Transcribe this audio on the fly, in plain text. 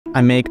I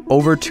make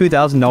over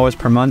 $2,000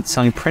 per month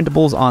selling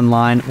printables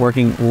online,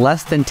 working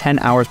less than 10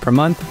 hours per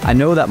month. I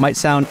know that might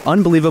sound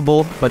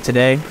unbelievable, but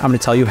today I'm going to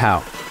tell you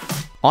how.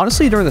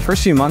 Honestly, during the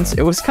first few months,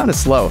 it was kind of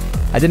slow.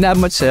 I didn't have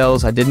much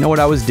sales. I didn't know what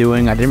I was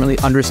doing. I didn't really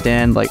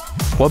understand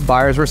what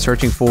buyers were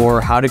searching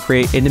for, how to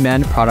create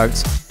in-demand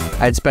products.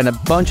 I had spent a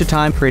bunch of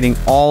time creating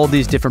all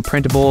these different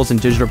printables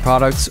and digital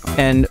products.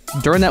 And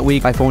during that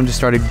week, my phone just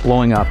started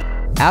blowing up.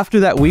 After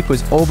that week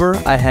was over,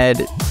 I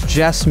had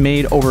just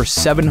made over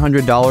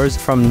 $700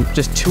 from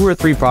just 2 or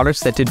 3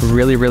 products that did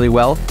really, really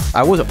well.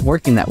 I wasn't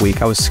working that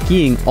week. I was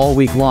skiing all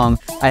week long.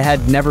 I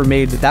had never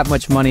made that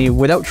much money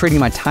without trading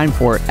my time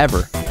for it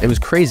ever. It was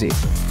crazy.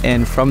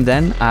 And from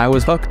then, I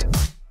was hooked.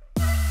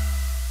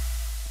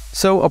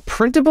 So a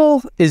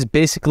printable is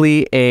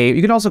basically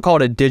you can also call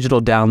it a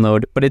digital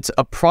download, but it's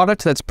a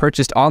product that's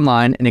purchased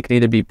online and it can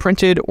either be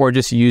printed or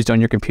just used on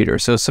your computer.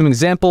 So some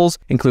examples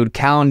include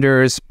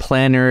calendars,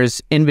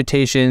 planners,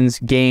 invitations,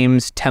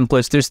 games,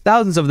 templates. There's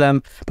thousands of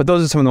them, but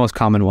those are some of the most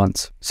common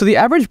ones. So the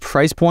average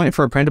price point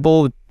for a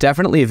printable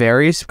definitely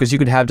varies because you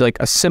could have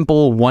a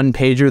simple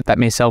one-pager that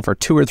may sell for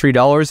 $2 or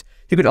 $3.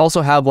 You could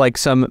also have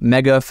some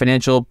mega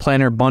financial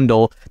planner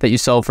bundle that you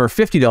sell for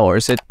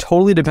 $50. It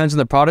totally depends on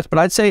the product, but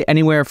I'd say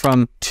anywhere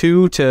from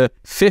 $2 to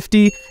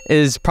 $50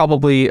 is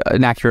probably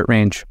an accurate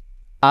range.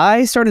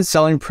 I started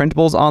selling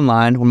printables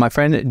online when my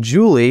friend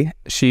Julie,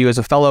 she was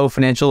a fellow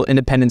financial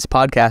independence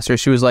podcaster.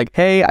 She was like,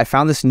 hey, I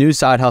found this new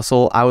side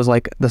hustle. I was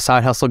the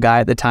side hustle guy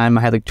at the time.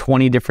 I had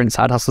 20 different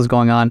side hustles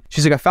going on.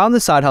 She's like, I found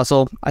this side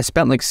hustle. I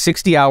spent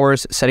 60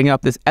 hours setting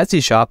up this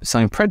Etsy shop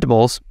selling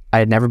printables. I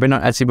had never been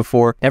on Etsy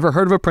before, never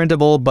heard of a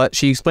printable, but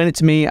she explained it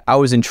to me. I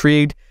was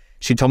intrigued.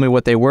 She told me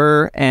what they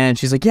were, and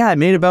she's like, yeah, I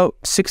made about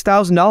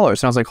 $6,000. And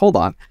I was like, hold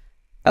on.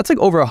 That's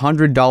over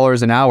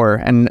 $100 an hour.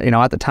 And,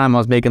 at the time I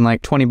was making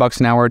 $20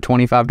 an hour,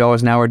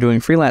 $25 an hour doing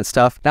freelance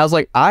stuff. And I was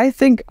like, I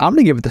think I'm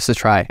going to give this a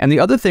try. And the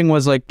other thing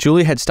was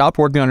Julie had stopped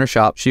working on her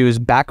shop. She was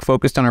back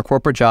focused on her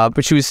corporate job,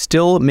 but she was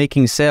still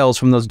making sales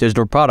from those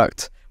digital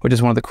products, which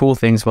is one of the cool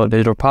things about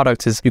digital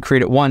products is you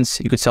create it once,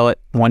 you could sell it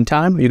one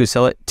time, you could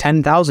sell it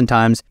 10,000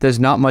 times. There's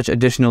not much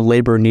additional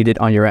labor needed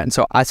on your end.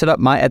 So I set up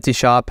my Etsy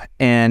shop,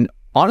 and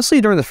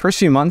honestly, during the first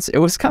few months, it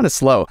was kind of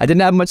slow. I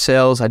didn't have much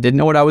sales. I didn't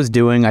know what I was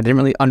doing. I didn't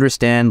really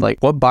understand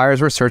what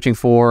buyers were searching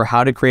for,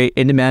 how to create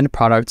in-demand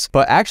products.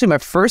 But actually, my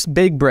first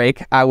big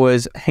break, I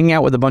was hanging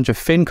out with a bunch of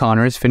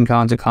FinConners.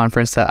 FinCon's a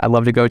conference that I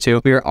love to go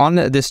to. We were on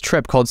this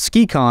trip called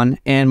SkiCon,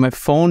 and my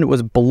phone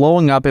was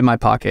blowing up in my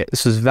pocket.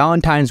 This was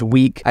Valentine's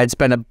week. I had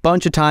spent a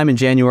bunch of time in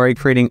January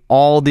creating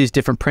all these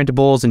different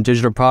printables and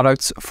digital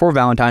products for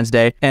Valentine's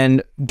Day.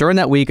 And during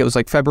that week, it was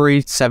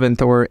February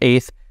 7th or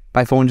 8th,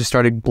 my phone just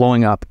started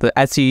blowing up. The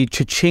Etsy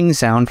cha-ching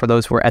sound, for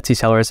those who are Etsy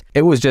sellers,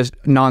 it was just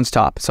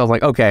nonstop. So I was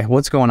like, okay,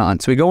 what's going on?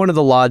 So we go into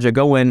the lodge, I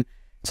go in,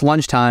 it's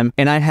lunchtime,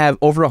 and I have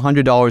over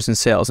 $100 in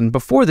sales. And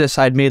before this,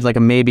 I'd made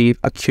maybe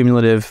a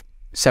cumulative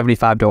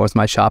 $75 in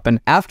my shop. And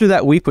after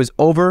that week was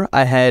over,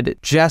 I had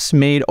just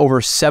made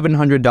over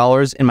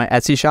 $700 in my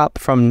Etsy shop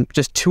from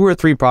just 2 or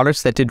 3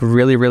 products that did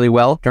really, really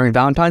well during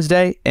Valentine's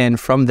Day. And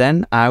from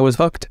then I was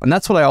hooked. And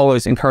that's what I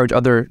always encourage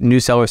other new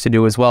sellers to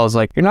do as well, is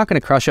you're not going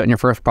to crush it on your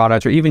first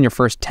product or even your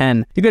first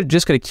 10. You're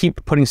just going to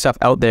keep putting stuff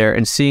out there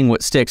and seeing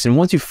what sticks. And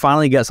once you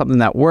finally get something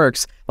that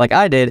works, like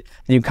I did,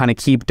 then you kind of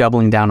keep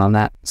doubling down on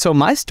that. So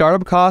my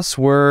startup costs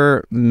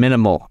were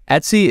minimal.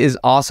 Etsy is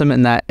awesome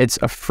in that it's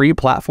a free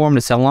platform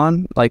to sell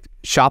on.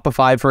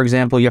 Shopify, for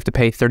example, you have to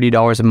pay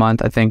 $30 a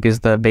month, I think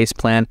is the base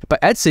plan.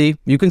 But Etsy,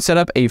 you can set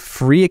up a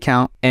free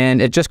account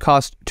and it just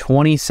costs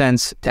 20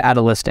 cents to add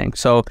a listing.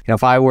 So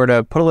if I were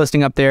to put a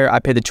listing up there, I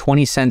pay the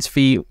 20 cents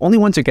fee only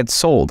once it gets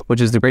sold,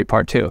 which is the great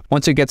part too.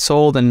 Once it gets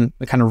sold and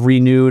kind of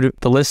renewed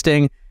the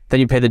listing, then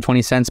you pay the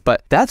 20 cents,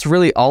 but that's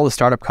really all the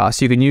startup costs.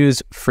 You can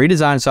use free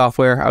design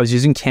software. I was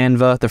using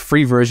Canva, the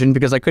free version,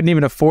 because I couldn't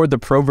even afford the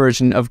pro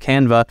version of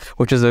Canva,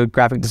 which is a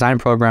graphic design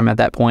program at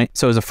that point.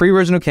 So it was a free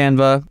version of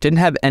Canva, didn't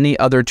have any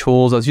other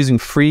tools. I was using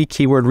free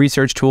keyword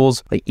research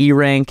tools like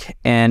eRank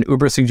and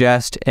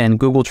Ubersuggest and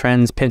Google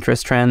Trends,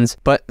 Pinterest Trends.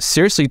 But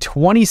seriously,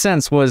 20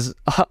 cents was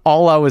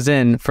all I was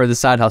in for the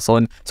side hustle.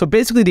 And so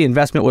basically the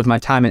investment was my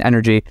time and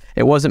energy.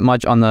 It wasn't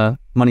much on the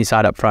money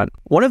side up front.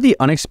 One of the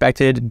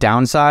unexpected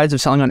downsides of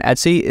selling on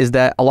Etsy is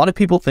that a lot of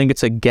people think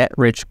it's a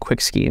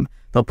get-rich-quick scheme.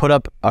 They'll put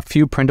up a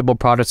few printable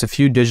products, a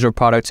few digital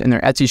products in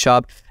their Etsy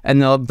shop,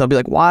 and they'll be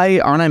like, why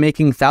aren't I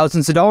making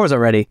thousands of dollars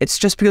already? It's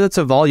just because it's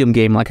a volume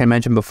game, like I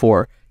mentioned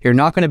before. You're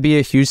not going to be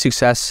a huge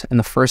success in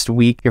the first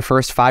week. Your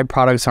first 5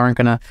 products aren't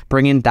going to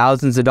bring in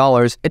thousands of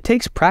dollars. It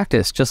takes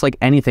practice, just like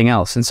anything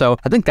else. And so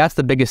I think that's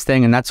the biggest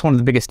thing. And that's one of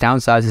the biggest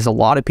downsides is a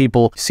lot of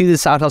people see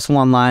this side hustle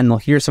online. They'll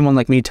hear someone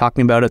like me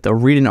talking about it. They'll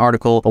read an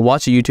article, they'll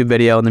watch a YouTube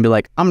video, and they'll be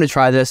like, I'm going to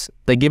try this.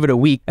 They give it a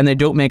week and they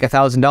don't make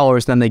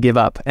 $1,000, then they give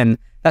up. And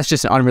that's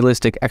just an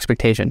unrealistic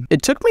expectation.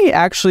 It took me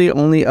actually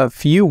only a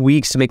few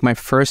weeks to make my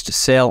first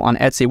sale on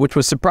Etsy, which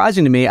was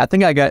surprising to me. I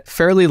think I got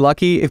fairly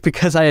lucky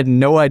because I had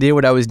no idea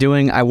what I was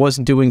doing. I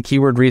wasn't doing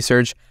keyword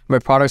research. My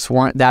products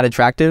weren't that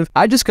attractive.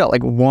 I just got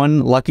like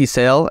one lucky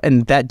sale,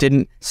 and that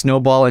didn't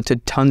snowball into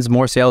tons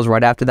more sales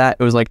right after that.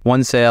 It was like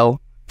one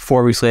sale,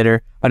 4 weeks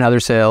later, another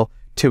sale,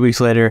 2 weeks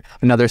later,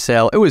 another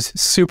sale. It was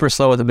super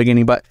slow at the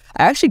beginning, but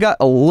I actually got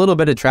a little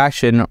bit of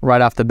traction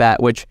right off the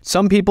bat, which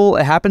some people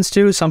it happens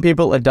to, some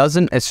people it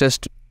doesn't. It's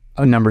just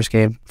a numbers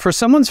game. For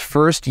someone's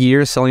first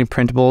year selling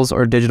printables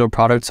or digital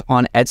products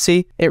on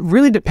Etsy, it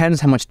really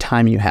depends how much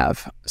time you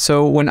have.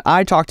 So when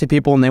I talk to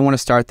people and they want to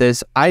start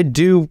this, I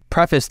do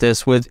preface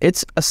this with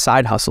it's a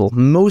side hustle.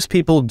 Most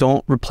people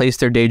don't replace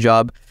their day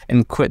job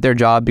and quit their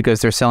job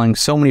because they're selling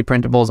so many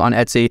printables on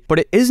Etsy, but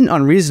it isn't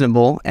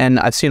unreasonable. And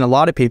I've seen a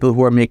lot of people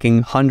who are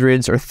making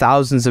hundreds or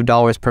thousands of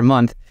dollars per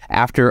month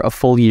after a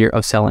full year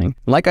of selling.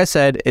 Like I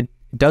said, it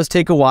does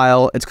take a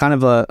while. It's kind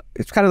of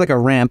like a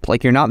ramp.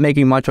 Like you're not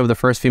making much over the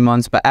first few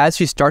months, but as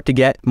you start to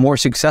get more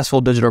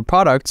successful digital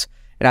products,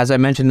 and as I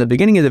mentioned in the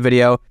beginning of the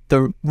video,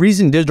 the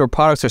reason digital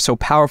products are so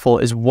powerful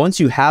is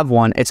once you have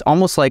one, it's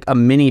almost like a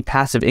mini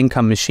passive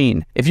income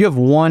machine. If you have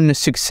one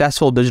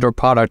successful digital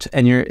product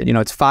and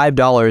it's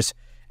 $5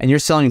 and you're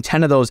selling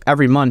 10 of those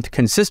every month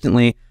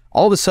consistently,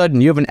 all of a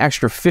sudden you have an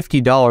extra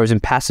 $50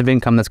 in passive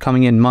income that's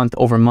coming in month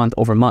over month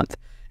over month.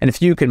 And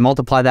if you can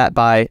multiply that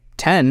by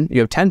 10, you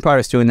have 10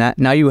 products doing that,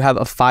 now you have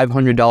a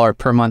 $500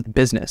 per month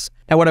business.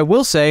 Now, what I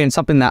will say, and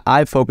something that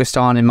I've focused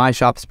on in my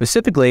shop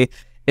specifically,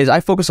 is I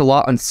focus a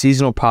lot on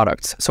seasonal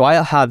products. So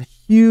I have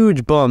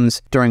huge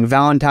booms during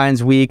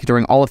Valentine's week,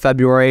 during all of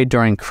February,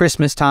 during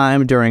Christmas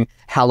time, during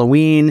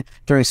Halloween,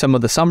 during some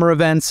of the summer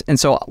events. And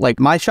so like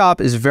my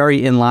shop is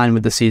very in line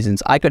with the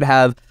seasons. I could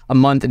have a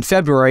month in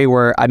February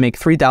where I make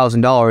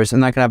 $3,000,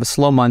 and I could have a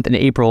slow month in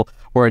April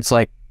where it's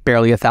like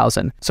barely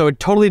 $1,000. So it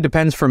totally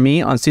depends for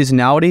me on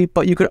seasonality,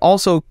 but you could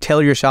also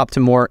tailor your shop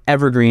to more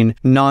evergreen,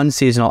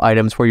 non-seasonal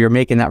items where you're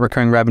making that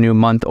recurring revenue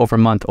month over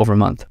month over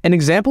month. An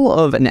example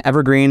of an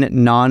evergreen,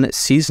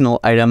 non-seasonal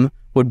item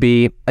would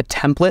be a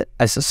template.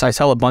 I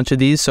sell a bunch of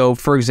these. So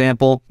for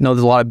example, there's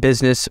a lot of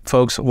business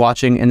folks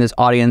watching in this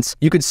audience.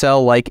 You could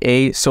sell like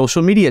a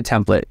social media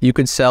template. You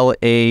could sell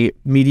a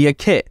media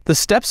kit. The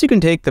steps you can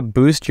take to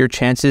boost your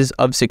chances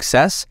of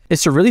success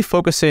is to really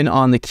focus in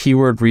on the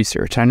keyword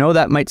research. I know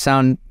that might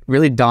sound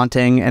really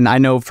daunting. And I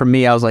know for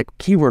me, I was like,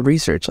 keyword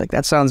research, like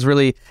that sounds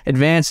really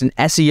advanced, and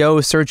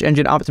SEO, search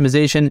engine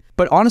optimization.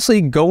 But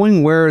honestly,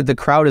 going where the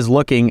crowd is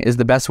looking is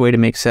the best way to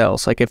make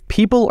sales. Like if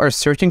people are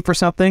searching for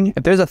something,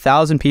 if there's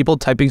 1,000 people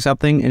typing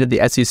something into the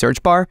Etsy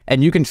search bar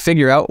and you can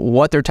figure out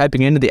what they're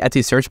typing into the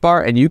Etsy search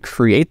bar and you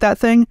create that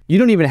thing, you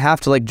don't even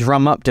have to like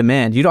drum up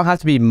demand. You don't have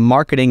to be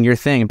marketing your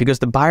thing because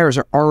the buyers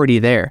are already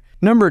there.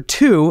 Number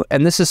two,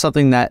 and this is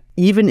something that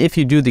even if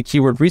you do the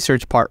keyword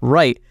research part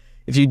right,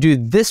 if you do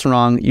this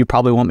wrong, you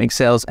probably won't make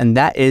sales, and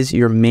that is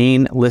your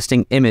main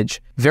listing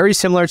image. Very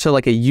similar to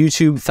like a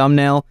YouTube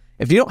thumbnail.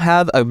 If you don't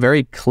have a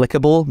very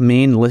clickable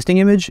main listing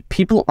image,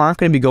 people aren't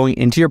going to be going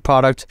into your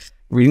product,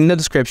 reading the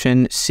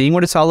description, seeing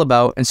what it's all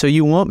about, and so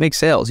you won't make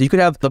sales. You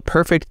could have the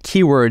perfect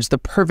keywords, the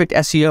perfect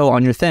SEO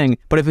on your thing,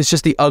 but if it's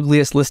just the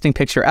ugliest listing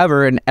picture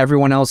ever and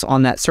everyone else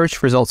on that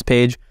search results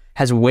page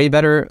has way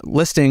better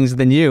listings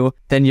than you,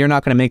 then you're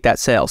not going to make that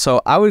sale.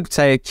 So I would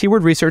say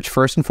keyword research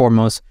first and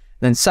foremost.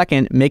 Then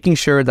second, making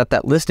sure that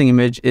that listing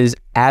image is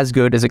as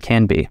good as it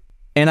can be.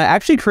 And I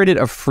actually created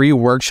a free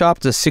workshop.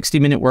 It's a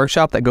 60-minute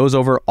workshop that goes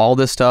over all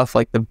this stuff,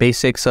 like the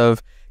basics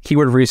of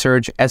keyword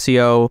research,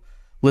 SEO,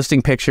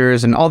 listing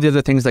pictures, and all the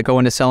other things that go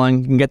into selling.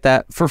 You can get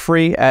that for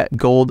free at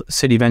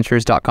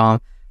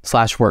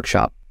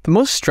goldcityventures.com/workshop. The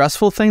most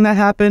stressful thing that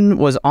happened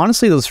was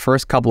honestly those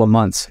first couple of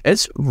months.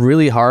 It's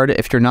really hard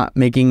if you're not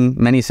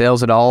making many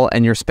sales at all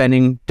and you're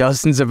spending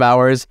dozens of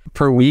hours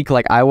per week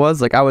like I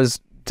was. Like I was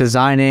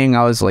designing,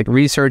 I was like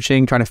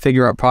researching, trying to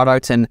figure out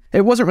products, and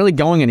it wasn't really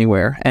going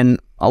anywhere. And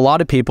a lot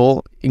of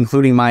people,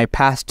 including my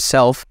past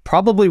self,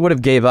 probably would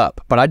have gave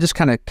up, but I just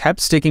kind of kept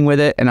sticking with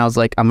it. And I was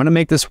like, I'm going to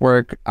make this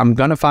work. I'm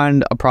going to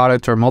find a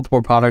product or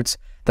multiple products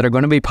that are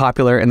going to be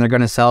popular and they're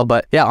going to sell.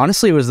 But yeah,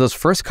 honestly, it was those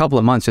first couple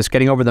of months, just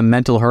getting over the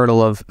mental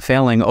hurdle of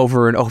failing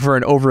over and over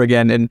and over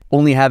again and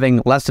only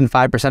having less than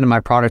 5% of my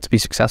products be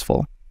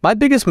successful. My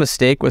biggest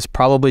mistake was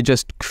probably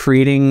just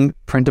creating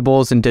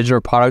printables and digital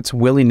products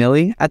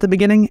willy-nilly at the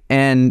beginning.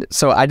 And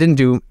so I didn't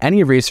do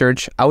any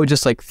research. I would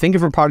just like think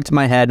of a product in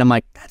my head. I'm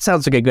like, that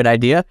sounds like a good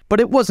idea, but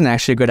it wasn't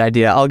actually a good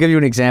idea. I'll give you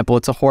an example.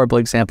 It's a horrible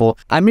example.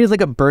 I made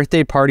like a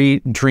birthday party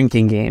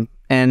drinking game.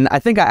 And I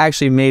think I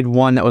actually made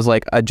one that was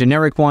like a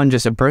generic one,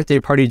 just a birthday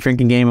party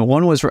drinking game. And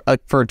one was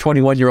for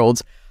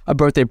 21-year-olds, a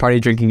birthday party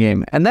drinking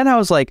game. And then I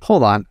was like,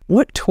 hold on,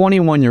 what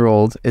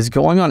 21-year-old is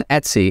going on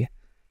Etsy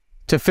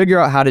to figure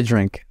out how to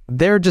drink?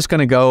 They're just going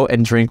to go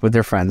and drink with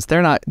their friends.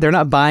 They're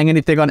not buying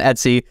anything on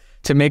Etsy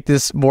to make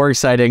this more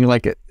exciting.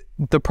 Like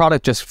the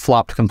product just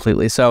flopped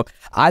completely. So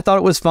I thought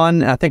it was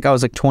fun. I think I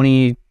was like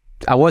 22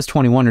 I was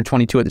 21 or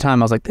 22 at the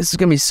time. I was like, this is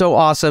gonna be so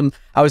awesome.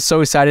 I was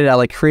so excited. I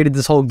like created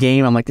this whole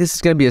game. I'm like, this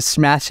is gonna be a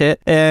smash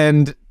hit,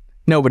 and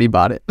nobody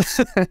bought it.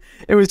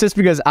 It was just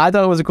because I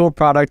thought it was a cool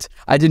product.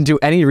 I didn't do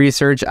any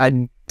research.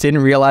 I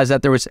didn't realize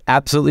that there was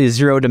absolutely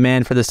zero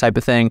demand for this type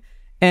of thing.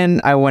 And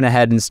I went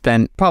ahead and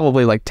spent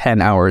probably like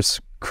 10 hours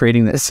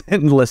creating this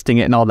and listing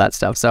it and all that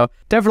stuff. So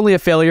definitely a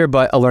failure,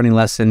 but a learning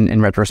lesson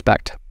in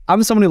retrospect.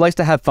 I'm someone who likes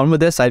to have fun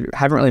with this. I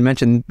haven't really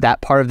mentioned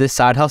that part of this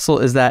side hustle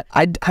is that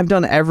I've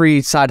done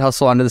every side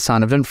hustle under the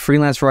sun. I've done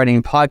freelance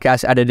writing,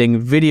 podcast editing,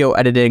 video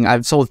editing.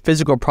 I've sold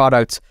physical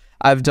products.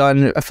 I've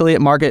done affiliate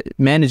market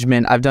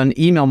management. I've done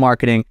email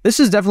marketing.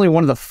 This is definitely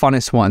one of the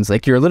funnest ones.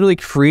 Like you're literally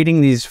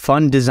creating these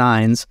fun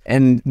designs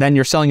and then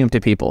you're selling them to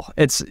people.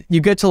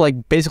 You get to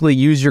like basically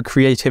use your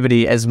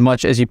creativity as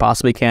much as you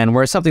possibly can.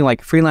 Whereas something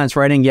like freelance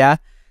writing, yeah,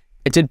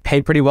 it did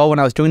pay pretty well when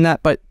I was doing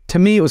that, but to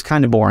me, it was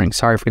kind of boring.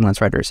 Sorry,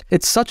 freelance writers.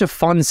 It's such a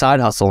fun side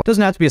hustle. It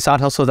doesn't have to be a side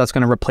hustle that's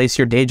going to replace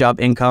your day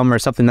job income or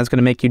something that's going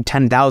to make you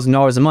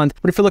 $10,000 a month.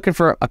 But if you're looking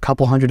for a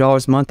couple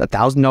 $100 a month,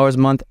 $1,000 a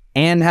month,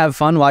 and have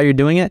fun while you're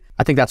doing it,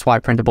 I think that's why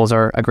printables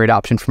are a great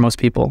option for most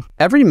people.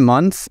 Every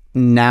month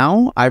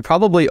now, I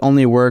probably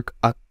only work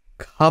a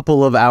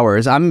couple of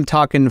hours. I'm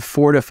talking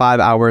 4 to 5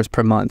 hours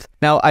per month.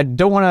 Now, I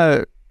don't want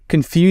to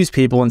confuse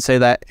people and say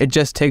that it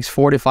just takes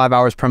 4 to 5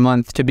 hours per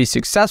month to be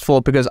successful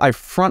because I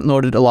front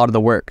loaded a lot of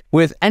the work.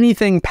 With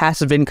anything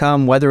passive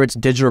income, whether it's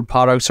digital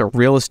products or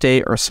real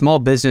estate or small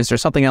business or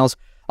something else,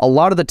 a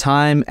lot of the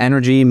time,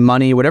 energy,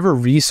 money, whatever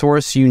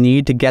resource you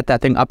need to get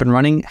that thing up and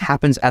running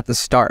happens at the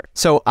start.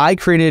 So I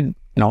created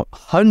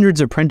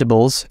hundreds of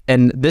printables,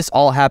 and this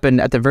all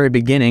happened at the very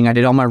beginning. I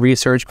did all my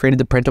research, created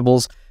the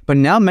printables, but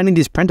now many of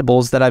these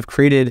printables that I've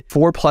created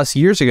 4+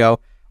 years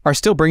ago are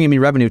still bringing me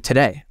revenue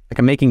today. Like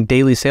I'm making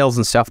daily sales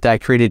and stuff that I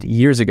created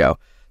years ago.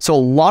 So a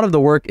lot of the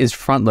work is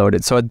front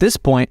loaded. So at this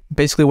point,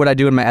 basically what I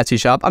do in my Etsy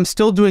shop, I'm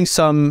still doing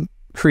some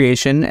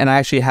creation, and I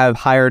actually have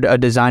hired a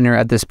designer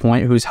at this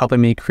point who's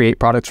helping me create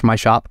products for my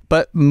shop.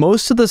 But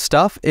most of the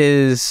stuff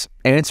is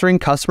answering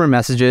customer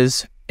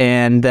messages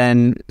and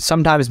then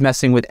sometimes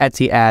messing with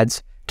Etsy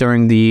ads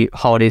during the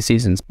holiday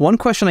seasons. One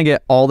question I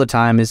get all the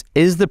time is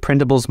the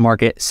printables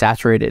market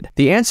saturated?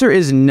 The answer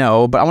is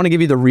no, but I want to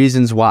give you the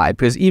reasons why,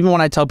 because even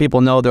when I tell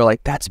people no, they're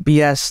like, that's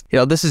BS.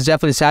 This is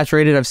definitely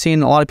saturated. I've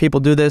seen a lot of people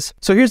do this.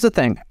 So here's the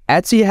thing.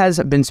 Etsy has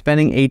been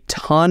spending a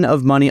ton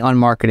of money on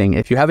marketing.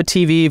 If you have a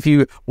TV, if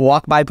you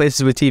walk by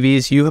places with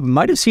TVs, you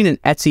might have seen an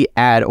Etsy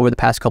ad over the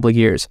past couple of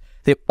years.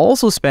 They've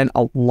also spent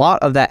a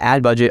lot of that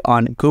ad budget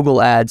on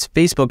Google ads,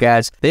 Facebook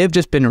ads. They have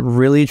just been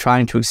really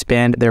trying to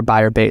expand their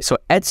buyer base. So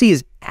Etsy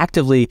is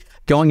actively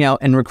going out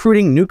and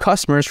recruiting new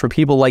customers for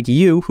people like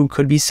you who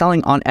could be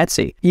selling on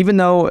Etsy. Even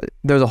though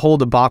there's a whole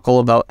debacle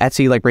about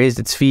Etsy like raised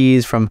its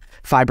fees from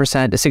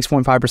 5% to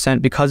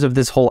 6.5% because of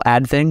this whole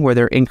ad thing where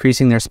they're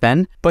increasing their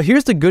spend. But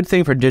here's the good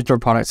thing for digital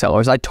product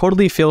sellers. I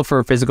totally feel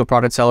for physical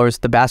product sellers,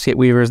 the basket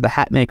weavers, the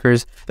hat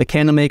makers, the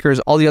candle makers,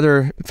 all the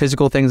other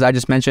physical things I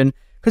just mentioned.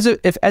 Because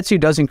if Etsy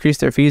does increase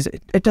their fees,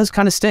 it does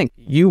kind of stink.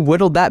 You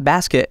whittled that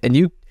basket and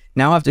you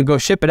now have to go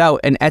ship it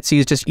out, and Etsy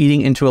is just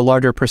eating into a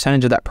larger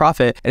percentage of that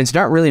profit. And it's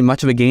not really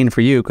much of a gain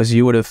for you because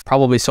you would have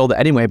probably sold it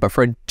anyway. But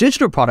for a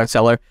digital product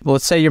seller, well,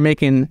 let's say you're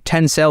making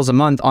 10 sales a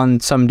month on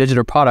some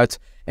digital product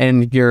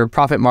and your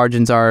profit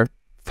margins are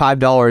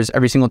 $5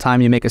 every single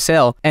time you make a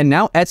sale. And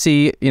now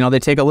Etsy, they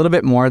take a little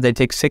bit more. They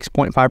take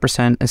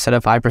 6.5% instead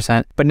of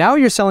 5%. But now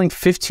you're selling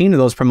 15 of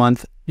those per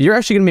month. You're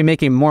actually going to be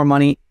making more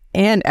money,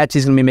 and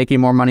Etsy's going to be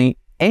making more money,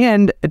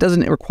 and it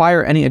doesn't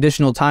require any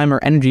additional time or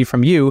energy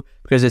from you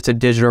because it's a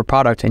digital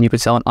product and you could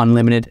sell an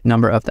unlimited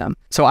number of them.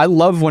 So I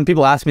love when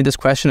people ask me this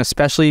question,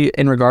 especially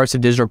in regards to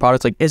digital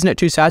products, like, isn't it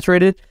too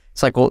saturated?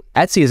 It's like, well,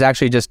 Etsy is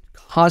actually just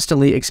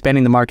constantly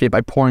expanding the market by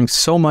pouring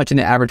so much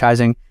into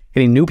advertising,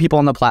 getting new people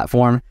on the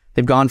platform.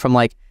 They've gone from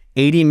like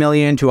 80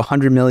 million to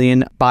 100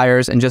 million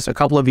buyers in just a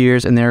couple of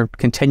years, and they're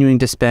continuing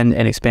to spend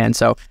and expand.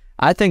 So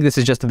I think this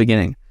is just the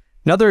beginning.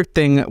 Another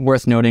thing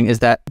worth noting is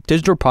that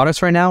digital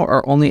products right now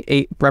are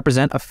only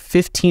represent a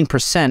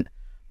 15%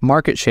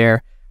 market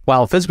share,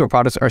 while physical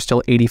products are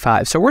still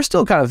 85%. So we're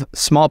still kind of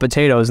small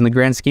potatoes in the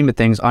grand scheme of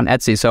things on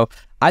Etsy. So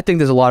I think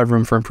there's a lot of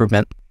room for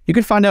improvement. You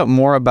can find out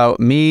more about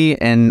me,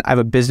 and I have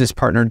a business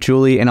partner,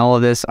 Julie, and all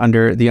of this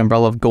under the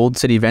umbrella of Gold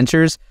City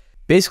Ventures.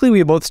 Basically,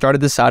 we both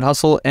started this side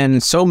hustle,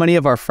 and so many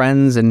of our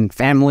friends and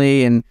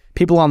family and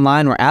people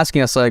online were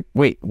asking us like,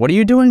 wait, what are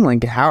you doing?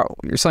 Like, how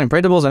you're selling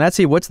printables on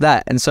Etsy? What's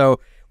that? And so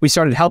we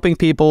started helping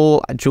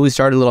people. Julie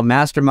started a little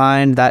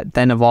mastermind that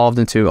then evolved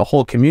into a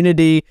whole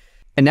community.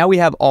 And now we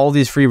have all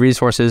these free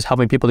resources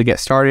helping people to get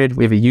started.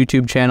 We have a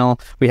YouTube channel.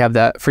 We have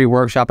that free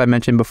workshop I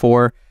mentioned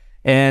before.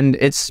 And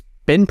it's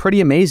been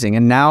pretty amazing.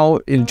 And now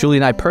Julie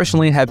and I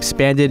personally have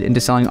expanded into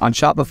selling on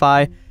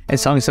Shopify and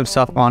selling some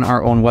stuff on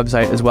our own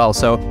website as well.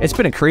 So it's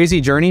been a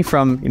crazy journey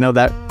from,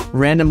 that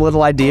random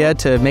little idea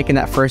to making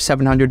that first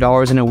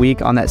 $700 in a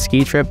week on that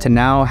ski trip to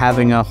now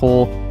having a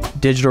whole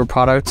digital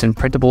products and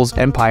printables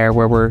empire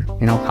where we're,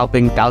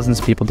 helping thousands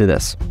of people do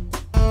this.